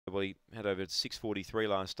Well, he had over 6:43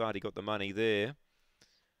 last start. He got the money there.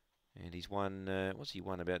 And he's won, what's he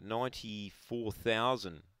won? About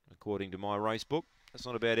 94,000, according to my race book. That's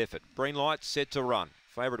not a bad effort. Green light, set to run.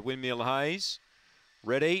 Favourite Windmill Hayes.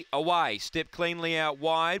 Ready, away. Step cleanly out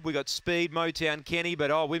wide. We got speed, Motown Kenny,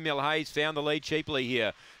 but Windmill Hayes found the lead cheaply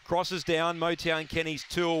here. Crosses down, Motown Kenny's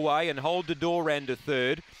 2 away, and Hold the Door ran to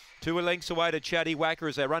third. 2 lengths away to Chatty Whacker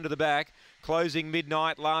as they run to the back. Closing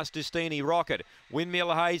midnight, last Destiny Rocket.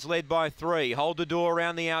 Windmill Hayes led by 3. Hold the Door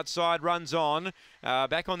around the outside, runs on.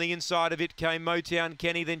 Back on the inside of it came Motown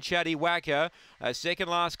Kenny, then Chatty Whacker. Second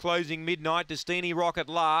last closing midnight, Destiny Rocket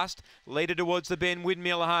last. Leader towards the bend,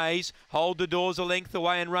 Windmill Hayes. Hold the Door's a length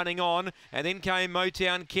away and running on. And then came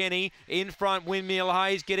Motown Kenny. In front, Windmill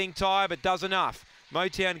Hayes getting tired but does enough.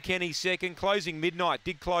 Motown Kenny second, closing midnight.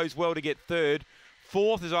 Did close well to get third.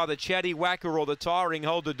 Fourth is either Chatty Whacker or the tiring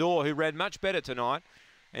Hold the Door, who ran much better tonight.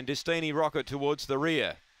 And Destiny Rocket towards the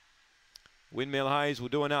rear. Windmill Hayes will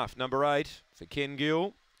do enough. Number 8 for Ken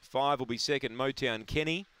Gill. 5 will be second, Motown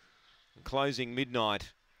Kenny. And closing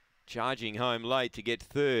midnight, charging home late to get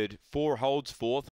third. 4 holds fourth.